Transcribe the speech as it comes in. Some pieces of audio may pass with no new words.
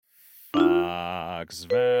Fox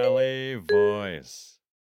Valley Voice.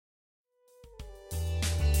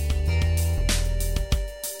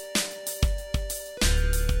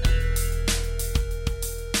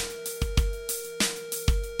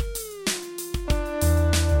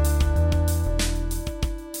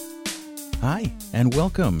 Hi, and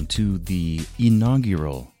welcome to the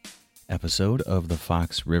inaugural episode of the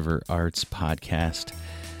Fox River Arts Podcast.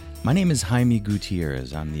 My name is Jaime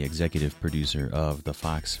Gutierrez. I'm the executive producer of the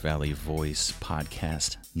Fox Valley Voice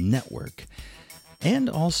Podcast Network. And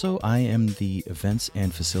also, I am the events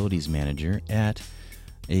and facilities manager at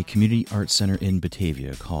a community arts center in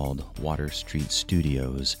Batavia called Water Street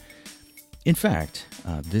Studios. In fact,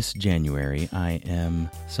 this January, I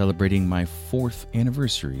am celebrating my 4th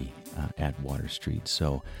anniversary at Water Street,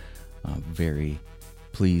 so very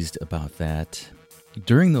pleased about that.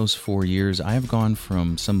 During those 4 years, I have gone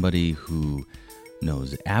from somebody who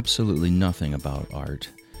knows absolutely nothing about art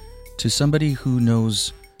to somebody who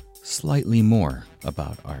knows slightly more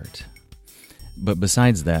about art. But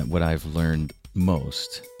besides that, what I've learned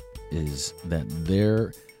most is that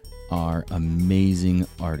there are amazing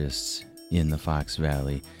artists in the Fox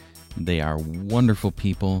Valley. They are wonderful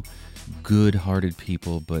people, good-hearted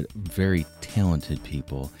people, but very talented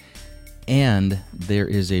people. And there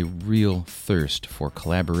is a real thirst for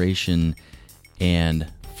collaboration and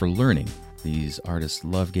for learning. These artists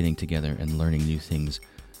love getting together and learning new things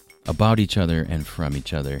about each other and from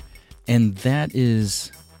each other. And that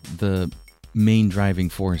is the main driving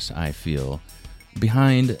force, I feel,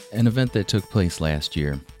 behind an event that took place last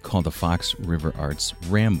year called the Fox River Arts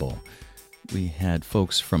Ramble. We had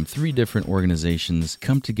folks from 3 different organizations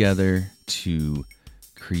come together to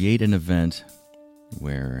create an event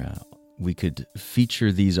where we could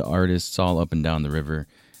feature these artists all up and down the river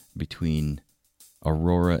between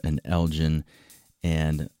Aurora and Elgin,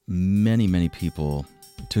 and many people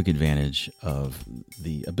took advantage of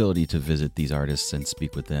the ability to visit these artists and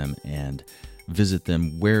speak with them and visit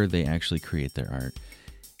them where they actually create their art.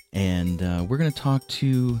 And we're going to talk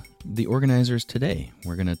to the organizers today.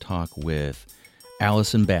 We're going to talk with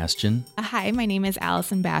Allison Bastian. Hi, my name is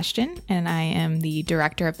Allison Bastian, and I am the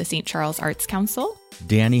director of the St. Charles Arts Council.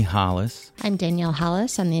 Danny Hollis. I'm Danielle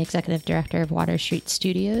Hollis. I'm the executive director of Water Street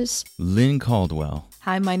Studios. Lynn Caldwell.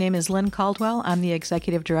 Hi, my name is Lynn Caldwell. I'm the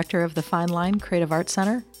executive director of the Fine Line Creative Arts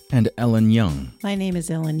Center. And Ellen Young. My name is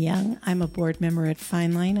Ellen Young. I'm a board member at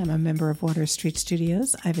Fine Line. I'm a member of Water Street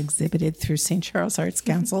Studios. I've exhibited through St. Charles Arts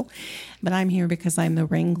Council, but I'm here because I'm the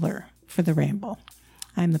wrangler for the Ramble.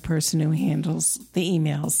 I'm the person who handles the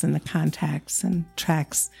emails and the contacts and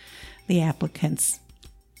tracks the applicants.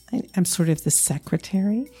 I'm sort of the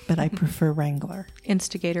secretary, but I prefer wrangler.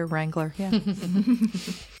 Instigator, wrangler, yeah.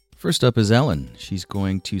 First up is Ellen. She's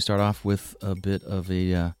going to start off with a bit of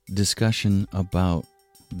a discussion about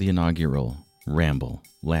the inaugural Ramble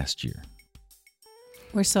last year.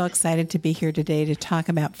 We're so excited to be here today to talk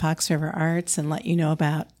about Fox River Arts and let you know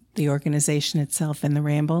about the organization itself and the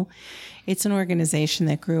Ramble. It's an organization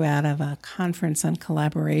that grew out of a conference on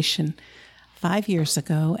collaboration 5 years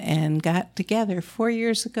ago and got together. 4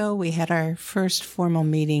 years ago, we had our first formal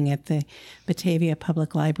meeting at the Batavia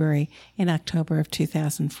Public Library in October of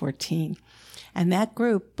 2014. And that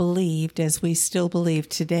group believed, as we still believe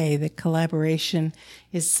today, that collaboration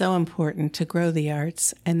is so important to grow the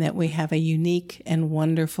arts and that we have a unique and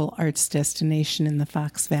wonderful arts destination in the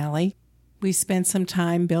Fox Valley. We spent some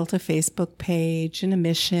time, built a Facebook page and a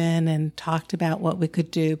mission and talked about what we could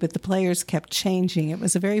do, but the players kept changing. It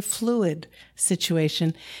was a very fluid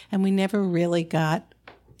situation, and we never really got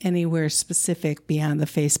anywhere specific beyond the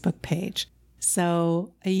Facebook page.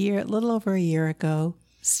 So a little over a year ago,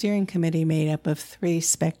 steering committee made up of 3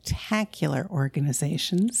 spectacular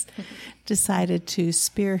organizations decided to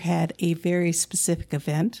spearhead a very specific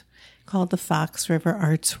event called the Fox River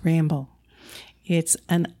Arts Ramble. It's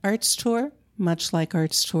an arts tour, much like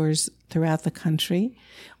arts tours throughout the country,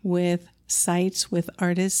 with sites with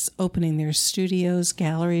artists opening their studios,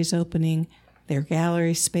 galleries opening their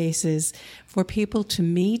gallery spaces, for people to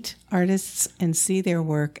meet artists and see their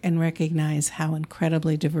work and recognize how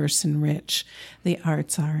incredibly diverse and rich the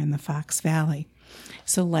arts are in the Fox Valley.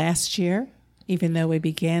 So last year, even though we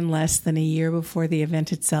began less than a year before the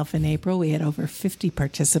event itself in April, we had over 50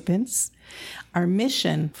 participants. Our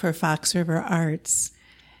mission for Fox River Arts.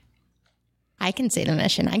 I can say the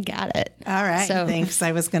mission. I got it. All right. Thanks.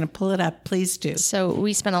 I was going to pull it up. Please do. So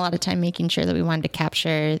we spent a lot of time making sure that we wanted to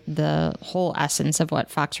capture the whole essence of what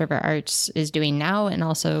Fox River Arts is doing now and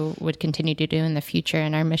also would continue to do in the future.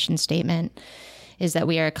 And our mission statement is that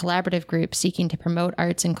we are a collaborative group seeking to promote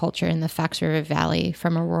arts and culture in the Fox River Valley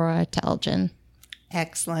from Aurora to Elgin.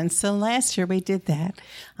 Excellent. So last year we did that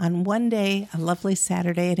on one day, a lovely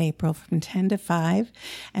Saturday in April from 10 to 5,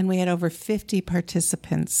 and we had over 50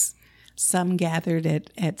 participants, some gathered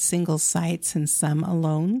at single sites and some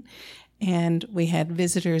alone. And we had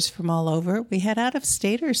visitors from all over. We had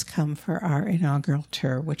out-of-staters come for our inaugural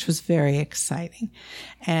tour, which was very exciting.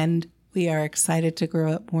 And we are excited to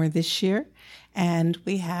grow up more this year. And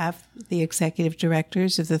we have the executive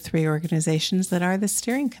directors of the 3 organizations that are the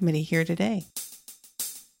steering committee here today.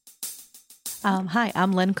 Hi,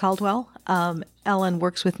 I'm Lynn Caldwell. Ellen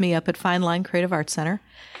works with me up at Fine Line Creative Arts Center.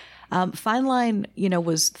 Fine Line,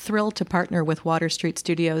 was thrilled to partner with Water Street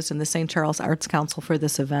Studios and the St. Charles Arts Council for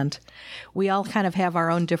this event. We all kind of have our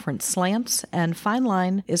own different slants, and Fine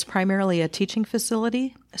Line is primarily a teaching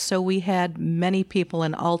facility, so we had many people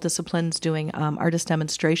in all disciplines doing artist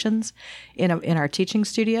demonstrations in our teaching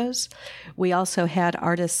studios. We also had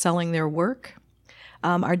artists selling their work.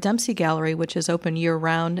 Our Dempsey Gallery, which is open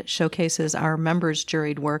year-round, showcases our members'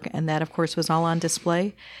 juried work, and that, of course, was all on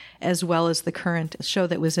display, as well as the current show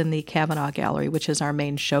that was in the Kavanaugh Gallery, which is our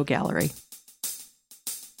main show gallery.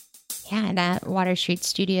 Yeah, and at Water Street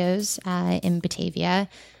Studios in Batavia,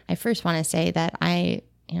 I first want to say that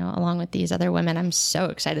along with these other women, I'm so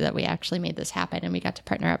excited that we actually made this happen and we got to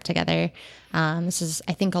partner up together. This is,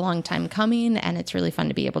 I think, a long time coming, and it's really fun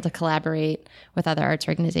to be able to collaborate with other arts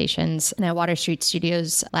organizations. And at Water Street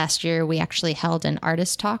Studios last year, we actually held an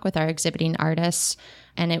artist talk with our exhibiting artists,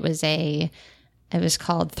 and it was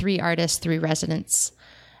called 3 Artists, 3 Residents.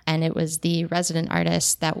 And it was the resident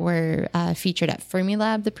artists that were featured at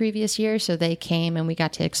Fermilab the previous year. So they came and we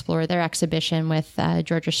got to explore their exhibition with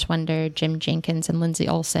Georgia Schwender, Jim Jenkins, and Lindsay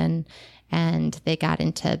Olson. And they got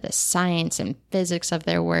into the science and physics of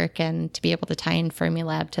their work. And to be able to tie in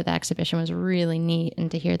Fermilab to the exhibition was really neat, and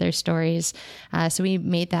to hear their stories. So we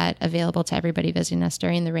made that available to everybody visiting us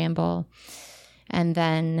during the Ramble. And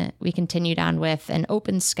then we continued on with an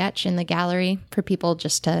open sketch in the gallery for people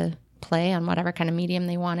just to play on whatever kind of medium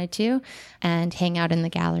they wanted to and hang out in the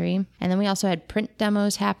gallery. And then we also had print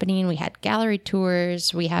demos happening. We had gallery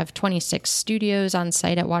tours. We have 26 studios on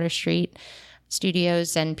site at Water Street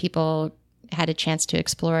Studios, and people had a chance to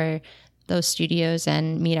explore those studios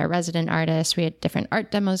and meet our resident artists. We had different art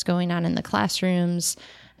demos going on in the classrooms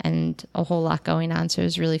and a whole lot going on. So it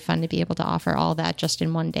was really fun to be able to offer all that just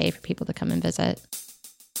in one day for people to come and visit.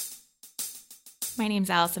 My name's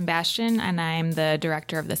Allison Bastian, and I'm the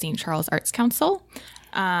director of the St. Charles Arts Council.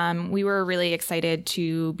 We were really excited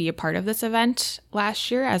to be a part of this event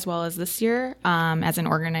last year as well as this year as an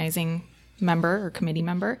organizing member or committee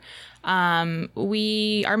member.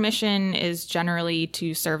 Our mission is generally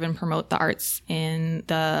to serve and promote the arts in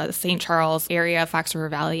the St. Charles area, Fox River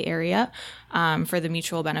Valley area, for the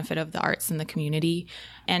mutual benefit of the arts in the community.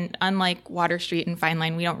 And unlike Water Street and Fine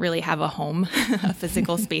Line, we don't really have a home, a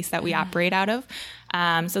physical space that we operate out of.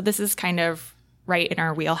 So this is kind of right in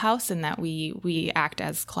our wheelhouse, in that we act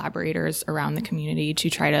as collaborators around the community to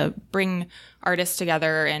try to bring artists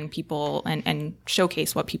together and people and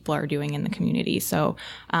showcase what people are doing in the community. So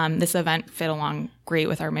this event fit along great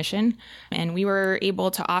with our mission. And we were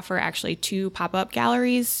able to offer actually 2 pop-up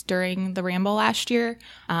galleries during the Ramble last year.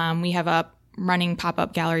 We have a running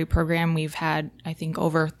pop-up gallery program. We've had, I think,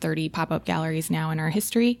 over 30 pop-up galleries now in our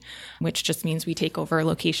history, which just means we take over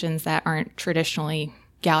locations that aren't traditionally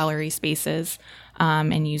gallery spaces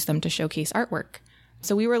and use them to showcase artwork.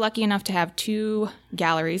 So we were lucky enough to have 2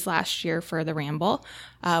 galleries last year for the Ramble.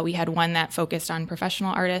 We had one that focused on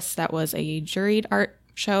professional artists. That was a juried art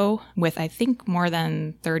show with, I think, more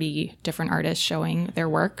than 30 different artists showing their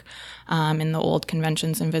work in the old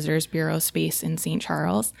Conventions and Visitors Bureau space in St.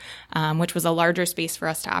 Charles, which was a larger space for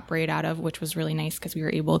us to operate out of, which was really nice because we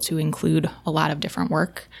were able to include a lot of different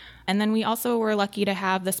work. And then we also were lucky to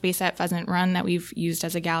have the space at Pheasant Run that we've used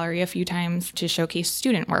as a gallery a few times to showcase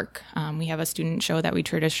student work. We have a student show that we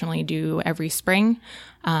traditionally do every spring,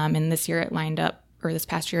 and this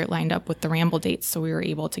past year it lined up with the Ramble dates, so we were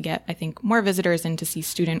able to get, I think, more visitors in to see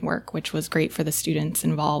student work, which was great for the students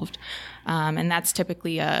involved. And that's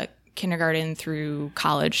typically a kindergarten through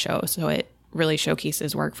college show, so it really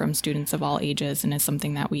showcases work from students of all ages, and is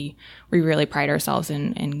something that we really pride ourselves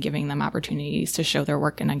in giving them opportunities to show their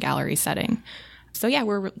work in a gallery setting. So yeah,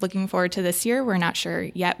 we're looking forward to this year. We're not sure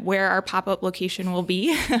yet where our pop-up location will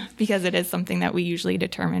be because it is something that we usually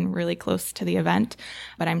determine really close to the event,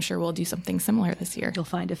 but I'm sure we'll do something similar this year. You'll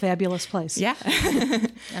find a fabulous place. Yeah.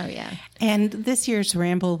 Oh, yeah. And this year's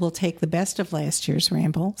Ramble will take the best of last year's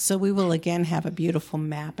Ramble. So we will again have a beautiful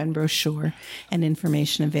map and brochure and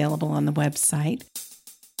information available on the website.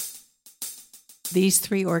 These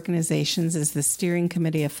 3 organizations, as the steering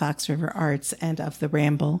committee of Fox River Arts and of the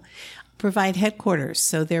Ramble, provide headquarters.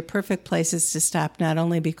 So they're perfect places to stop, not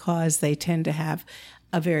only because they tend to have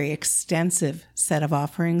a very extensive set of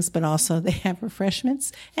offerings, but also they have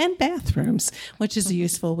refreshments and bathrooms, which is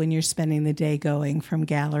useful when you're spending the day going from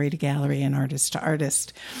gallery to gallery and artist to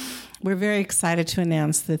artist. We're very excited to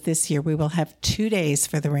announce that this year we will have 2 days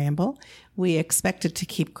for the Ramble. We expect it to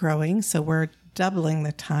keep growing, so we're doubling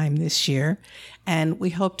the time this year, and we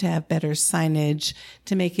hope to have better signage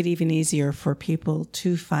to make it even easier for people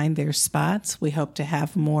to find their spots. We hope to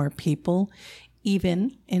have more people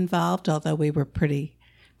even involved, although we were pretty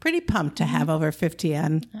pumped to have over 50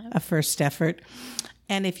 on a first effort.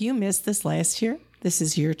 And if you missed this last year, this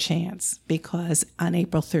is your chance, because on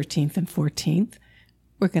April 13th and 14th,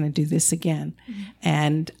 we're going to do this again. Mm-hmm.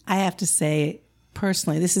 And I have to say,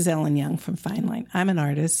 personally, this is Ellen Young from Fine Line. I'm an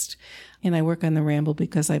artist, and I work on the Ramble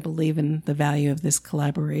because I believe in the value of this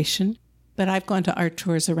collaboration. But I've gone to art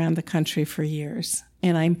tours around the country for years,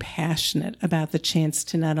 and I'm passionate about the chance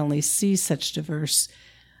to not only see such diverse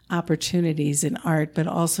opportunities in art, but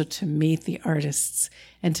also to meet the artists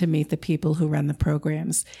and to meet the people who run the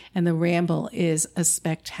programs. And the Ramble is a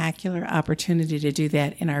spectacular opportunity to do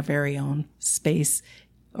that in our very own space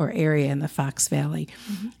or area in the Fox Valley.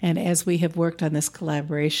 Mm-hmm. And as we have worked on this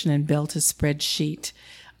collaboration and built a spreadsheet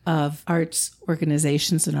of arts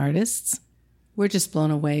organizations and artists, we're just blown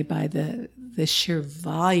away by the sheer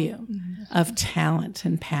volume of talent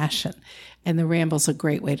and passion. And the Ramble's a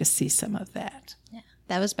great way to see some of that. Yeah.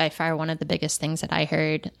 That was by far one of the biggest things that I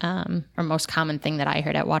heard, or most common thing that I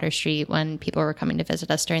heard at Water Street when people were coming to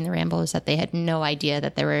visit us during the Ramble, is that they had no idea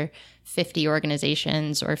that there were 50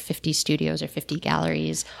 organizations or 50 studios or 50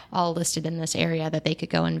 galleries all listed in this area that they could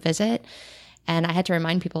go and visit. And I had to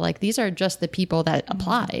remind people, like, these are just the people that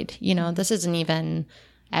applied. You know, this isn't even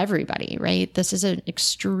everybody, right? This is an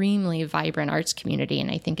extremely vibrant arts community.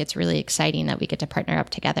 And I think it's really exciting that we get to partner up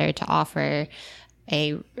together to offer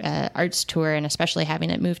a arts tour, and especially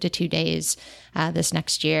having it move to 2 days this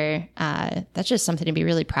next year. That's just something to be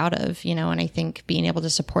really proud of, you know, and I think being able to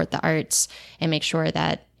support the arts and make sure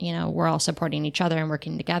that, you know, we're all supporting each other and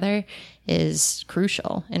working together is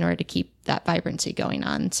crucial in order to keep that vibrancy going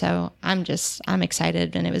on. So I'm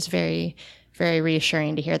excited, and it was very, very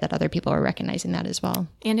reassuring to hear that other people are recognizing that as well.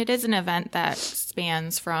 And it is an event that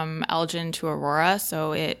spans from Elgin to Aurora,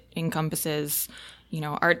 so it encompasses, you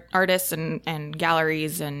know, artists and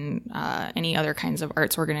galleries and any other kinds of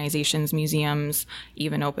arts organizations, museums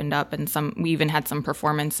even opened up, and we even had some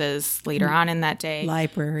performances later on in that day.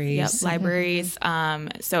 Libraries. Yep, libraries.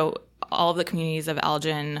 So all of the communities of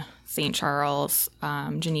Elgin, St. Charles,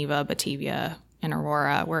 Geneva, Batavia, and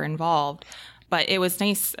Aurora were involved. But it was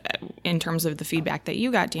nice in terms of the feedback that you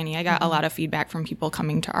got, Danny. I got a lot of feedback from people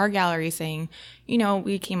coming to our gallery saying, you know,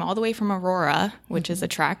 we came all the way from Aurora, which is a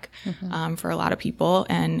trek for a lot of people.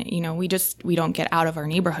 And, you know, we don't get out of our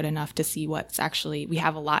neighborhood enough to see we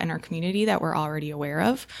have a lot in our community that we're already aware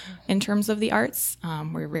of in terms of the arts.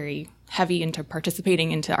 We're very heavy into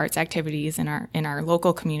participating into arts activities in our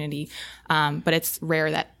local community. But it's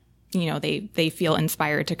rare that, you know, they feel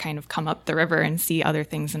inspired to kind of come up the river and see other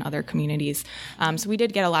things in other communities. So we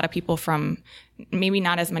did get a lot of people maybe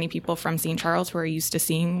not as many people from St. Charles who are used to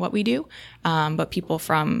seeing what we do, but people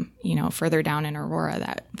from, you know, further down in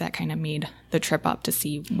Aurora that kind of made the trip up to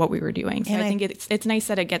see what we were doing. So I think it's nice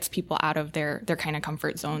that it gets people out of their kind of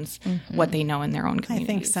comfort zones, what they know in their own communities.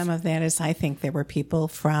 I think some of that is, I think there were people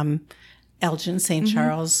from Elgin, St.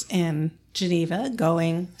 Charles, and Geneva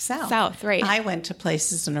going south. South, right. I went to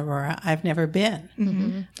places in Aurora I've never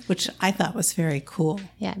been, which I thought was very cool.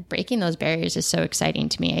 Yeah, breaking those barriers is so exciting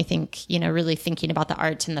to me. I think, you know, really thinking about the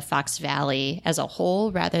arts in the Fox Valley as a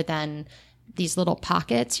whole rather than these little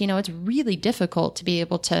pockets. You know, it's really difficult to be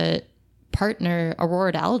able to partner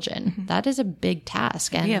Aurora to Elgin. That is a big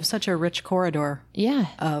task. And we have such a rich corridor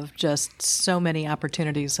of just so many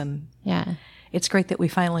opportunities. And it's great that we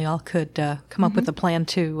finally all could come up with a plan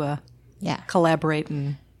to collaborate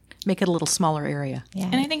and make it a little smaller area. Yeah.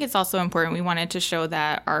 And I think it's also important. We wanted to show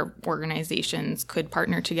that our organizations could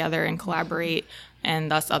partner together and collaborate,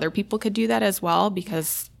 and thus other people could do that as well,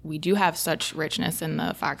 because we do have such richness in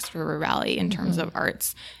the Fox River Valley in terms of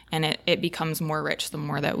arts, and it becomes more rich the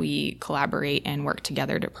more that we collaborate and work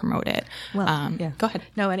together to promote it. Well, Go ahead.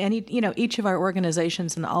 No, and you know, each of our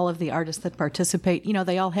organizations and all of the artists that participate, you know,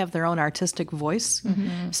 they all have their own artistic voice.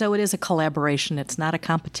 So it is a collaboration. It's not a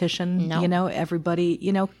competition. No. You know, everybody,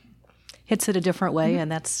 you know, hits it a different way,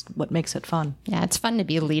 and that's what makes it fun. Yeah, it's fun to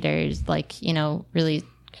be leaders, like, you know, really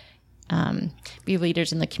be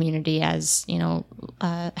leaders in the community as,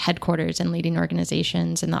 headquarters and leading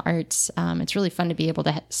organizations in the arts. It's really fun to be able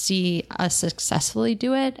to see us successfully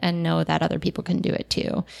do it and know that other people can do it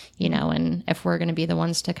too, and if we're going to be the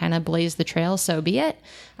ones to kind of blaze the trail, so be it.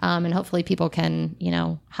 And hopefully people can,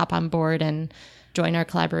 hop on board and join our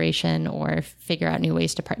collaboration or figure out new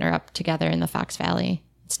ways to partner up together in the Fox Valley.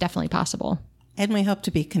 It's definitely possible. And we hope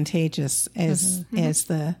to be contagious as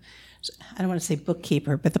the, I don't want to say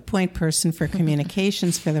bookkeeper, but the point person for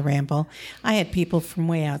communications for the Ramble. I had people from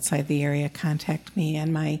way outside the area contact me,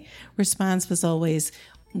 and my response was always,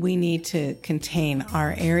 we need to contain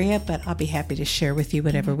our area, but I'll be happy to share with you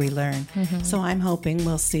whatever we learn. So I'm hoping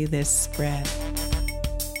we'll see this spread.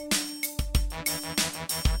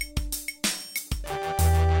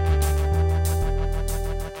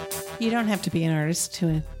 You don't have to be an artist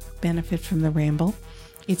to benefit from the Ramble.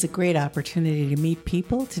 It's a great opportunity to meet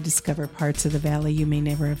people, to discover parts of the valley you may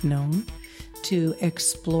never have known, to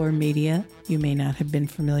explore media you may not have been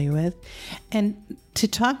familiar with, and to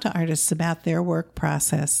talk to artists about their work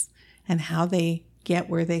process and how they get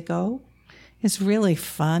where they go. It's really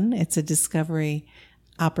fun. It's a discovery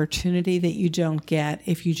opportunity that you don't get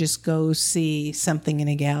if you just go see something in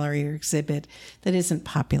a gallery or exhibit that isn't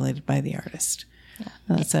populated by the artist.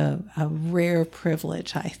 That's a rare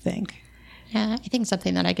privilege, I think. Yeah, I think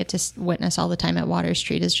something that I get to witness all the time at Water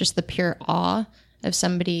Street is just the pure awe of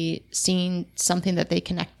somebody seeing something that they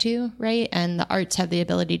connect to, right? And the arts have the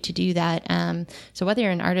ability to do that. So whether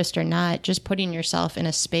you're an artist or not, just putting yourself in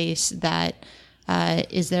a space that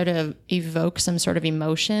is there to evoke some sort of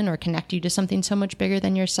emotion or connect you to something so much bigger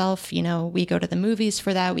than yourself. We go to the movies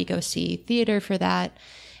for that. We go see theater for that.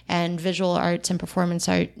 And visual arts and performance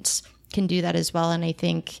arts can do that as well. And I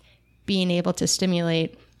think being able to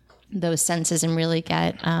stimulate those senses and really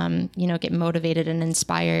get motivated and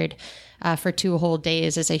inspired for 2 whole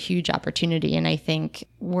days is a huge opportunity. And I think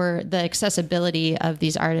the accessibility of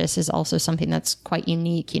these artists is also something that's quite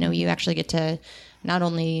unique. You actually get to not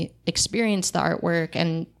only experience the artwork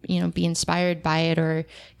and, be inspired by it or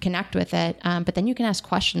connect with it, but then you can ask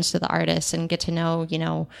questions to the artist and get to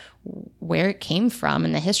know, where it came from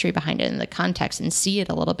and the history behind it and the context, and see it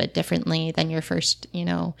a little bit differently than your first,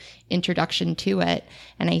 introduction to it.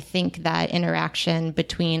 And I think that interaction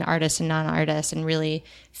between artists and non-artists and really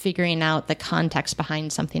figuring out the context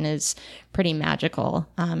behind something is pretty magical.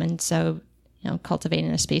 And so,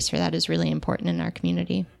 cultivating a space for that is really important in our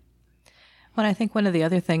community. Well, I think one of the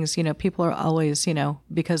other things, people are always,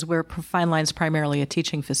 because Fine Line's primarily a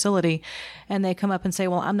teaching facility, and they come up and say,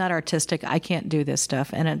 well, I'm not artistic. I can't do this stuff.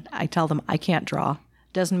 And I tell them I can't draw.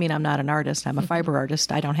 Doesn't mean I'm not an artist. I'm a fiber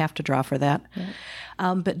artist. I don't have to draw for that.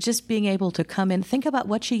 Yeah. But just being able to come in, think about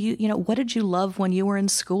what what did you love when you were in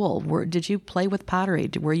school? Did you play with pottery?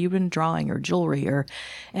 Were you in drawing or jewelry or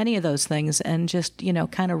any of those things? And just,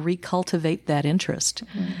 kind of recultivate that interest.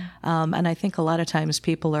 Mm-hmm. And I think a lot of times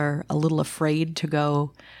people are a little afraid to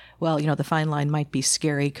go, well, the Fine Line might be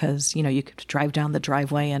scary because, you could drive down the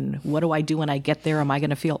driveway and what do I do when I get there? Am I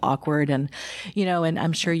going to feel awkward? And, and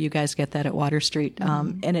I'm sure you guys get that at Water Street.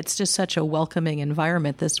 And it's just such a welcoming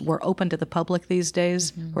environment. We're open to the public these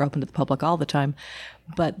days. Mm-hmm. We're open to the public all the time.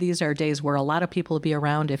 But these are days where a lot of people will be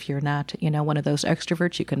around. If you're not, one of those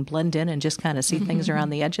extroverts, you can blend in and just kind of see things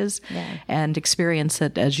around the edges and experience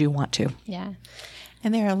it as you want to. Yeah.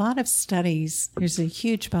 And there are a lot of studies. There's a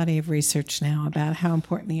huge body of research now about how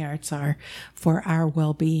important the arts are for our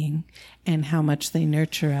well-being and how much they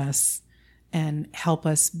nurture us and help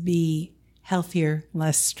us be healthier,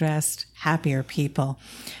 less stressed, happier people.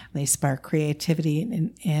 They spark creativity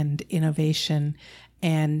and innovation.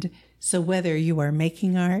 And so whether you are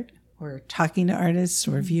making art or talking to artists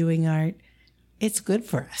or viewing art, it's good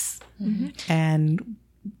for us. Mm-hmm. And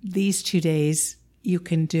these 2 days, you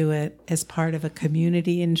can do it as part of a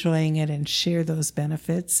community enjoying it and share those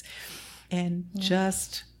benefits and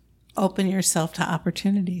just open yourself to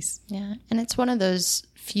opportunities. Yeah. And it's one of those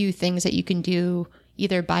few things that you can do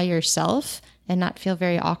either by yourself and not feel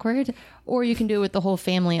very awkward, or you can do it with the whole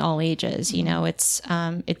family, all ages.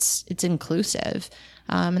 It's inclusive.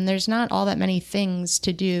 And there's not all that many things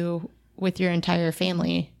to do with your entire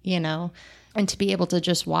family, and to be able to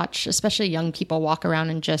just watch, especially young people, walk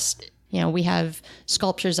around and just, we have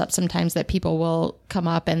sculptures up sometimes that people will come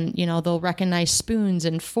up and, they'll recognize spoons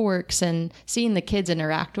and forks, and seeing the kids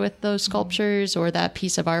interact with those sculptures or that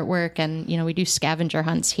piece of artwork. And, we do scavenger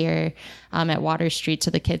hunts here at Water Street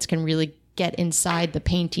so the kids can really get inside the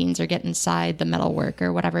paintings or get inside the metalwork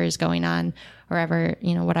or whatever is going on, or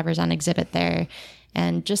whatever's on exhibit there.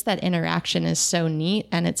 And just that interaction is so neat.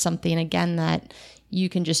 And it's something, again, that, you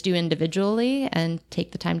can just do individually and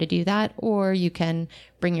take the time to do that, or you can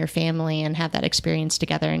bring your family and have that experience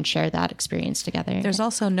together and share that experience together. There's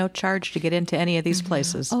also no charge to get into any of these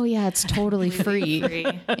places. Oh yeah, it's totally free.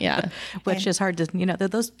 Yeah. Which is hard to,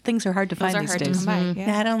 those things are hard to find Those are these hard to days. come by. Yeah.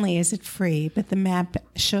 Not only is it free, but the map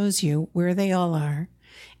shows you where they all are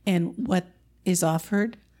and what is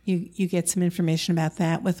offered. You get some information about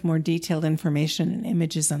that with more detailed information and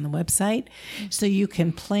images on the website. So you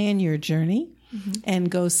can plan your journey and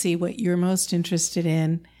go see what you're most interested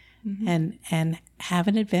in and have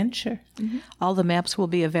an adventure. All the maps will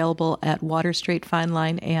be available at Water Street, Fine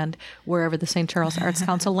Line, and wherever the St. Charles Arts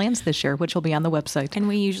Council lands this year, which will be on the website. And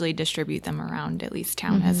we usually distribute them around at least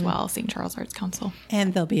town as well, St. Charles Arts Council.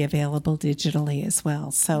 And they'll be available digitally as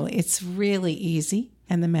well. So it's really easy.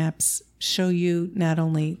 And the maps show you not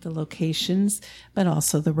only the locations, but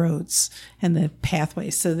also the roads and the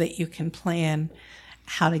pathways so that you can plan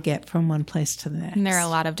how to get from one place to the next. And there are a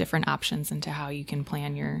lot of different options into how you can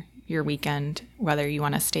plan your weekend, whether you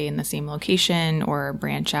want to stay in the same location or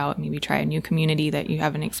branch out, maybe try a new community that you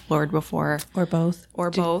haven't explored before. Or both.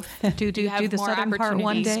 Do Do the more southern part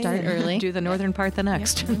one day, Start and early. do the northern part the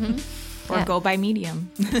next. or go by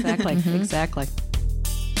medium. Exactly, exactly.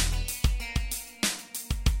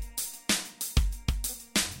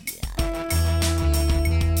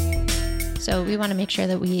 So we want to make sure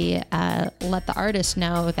that we let the artists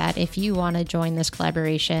know that if you want to join this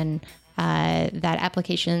collaboration, that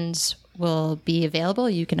applications will be available.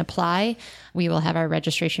 You can apply. We will have our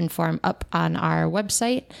registration form up on our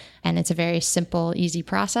website, and it's a very simple, easy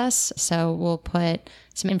process. So we'll put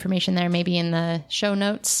some information there, maybe in the show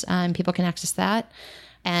notes. People can access that.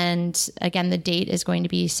 And again, the date is going to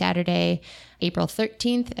be Saturday, April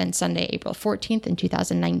 13th and Sunday, April 14th in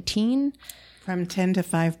 2019. From 10 to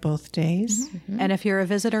 5 both days. And if you're a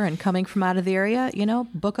visitor and coming from out of the area,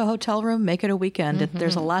 book a hotel room, make it a weekend.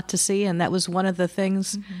 There's a lot to see. And that was one of the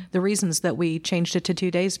things, the reasons that we changed it to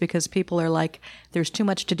 2 days, because people are like, there's too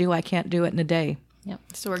much to do. I can't do it in a day. Yep.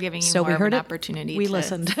 So we're giving you So more we of heard an it. opportunity We to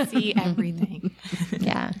listened. see everything.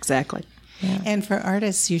 Yeah. Exactly. And for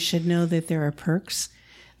artists, you should know that there are perks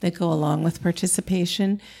that go along with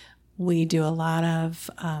participation. We do a lot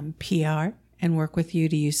of PR and work with you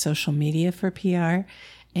to use social media for PR.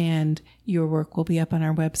 And your work will be up on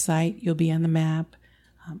our website. You'll be on the map.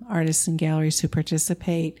 Artists and galleries who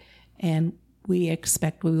participate. And we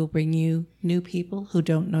expect we will bring you new people who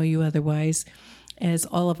don't know you otherwise, as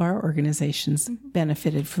all of our organizations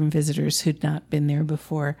benefited from visitors who'd not been there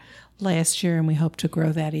before last year. And we hope to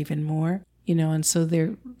grow that even more. And so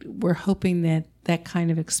we're hoping that that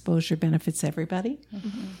kind of exposure benefits everybody.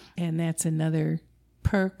 And that's another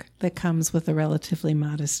perk that comes with a relatively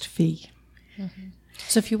modest fee.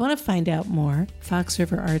 So if you want to find out more, Fox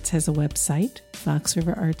River Arts has a website,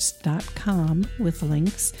 foxriverarts.com, with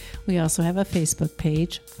links. We also have a Facebook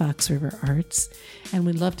page, Fox River Arts, and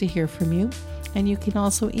we'd love to hear from you. And you can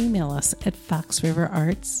also email us at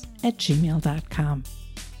foxriverarts@gmail.com.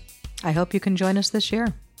 I hope you can join us this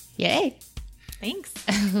year. Yay. Thanks.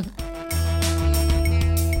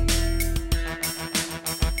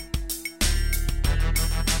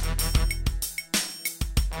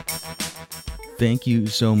 Thank you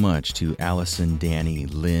so much to Allison, Danny,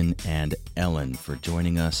 Lynn, and Ellen for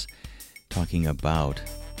joining us, talking about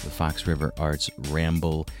the Fox River Arts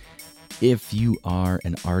Ramble. If you are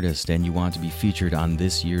an artist and you want to be featured on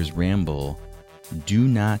this year's Ramble, do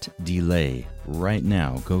not delay. Right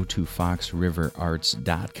now, go to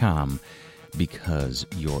foxriverarts.com because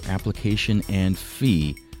your application and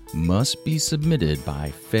fee must be submitted by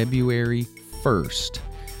February 1st.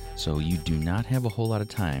 So you do not have a whole lot of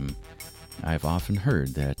time. I've often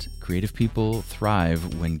heard that creative people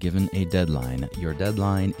thrive when given a deadline. Your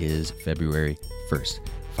deadline is February 1st,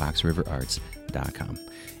 foxriverarts.com.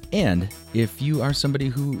 And if you are somebody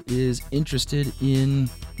who is interested in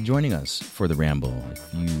joining us for the Ramble, if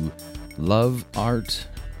you love art,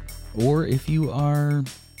 or if you are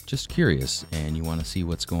just curious and you want to see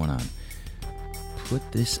what's going on, put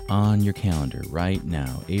this on your calendar right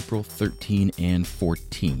now, April 13 and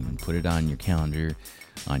 14. Put it on your calendar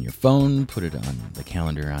on your phone, put it on the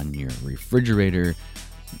calendar on your refrigerator,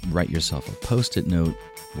 write yourself a Post-it note,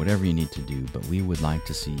 whatever you need to do, but we would like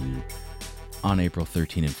to see you on April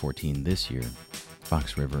 13 and 14 this year,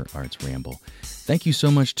 Fox River Arts Ramble. Thank you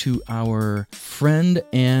so much to our friend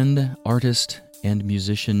and artist and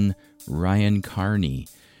musician Ryan Carney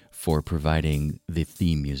for providing the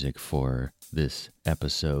theme music for this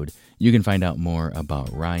episode. You can find out more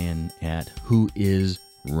about Ryan at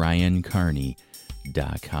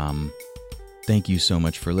whoisryancarney.com. Thank you so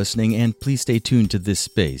much for listening, and please stay tuned to this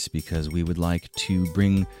space because we would like to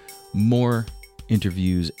bring more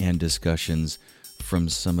interviews and discussions from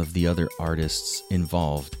some of the other artists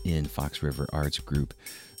involved in Fox River Arts Group.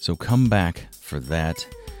 So come back for that.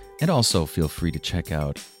 And also feel free to check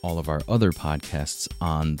out all of our other podcasts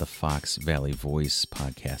on the Fox Valley Voice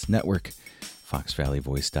Podcast Network,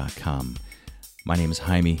 foxvalleyvoice.com. My name is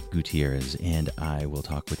Jaime Gutierrez, and I will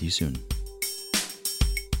talk with you soon.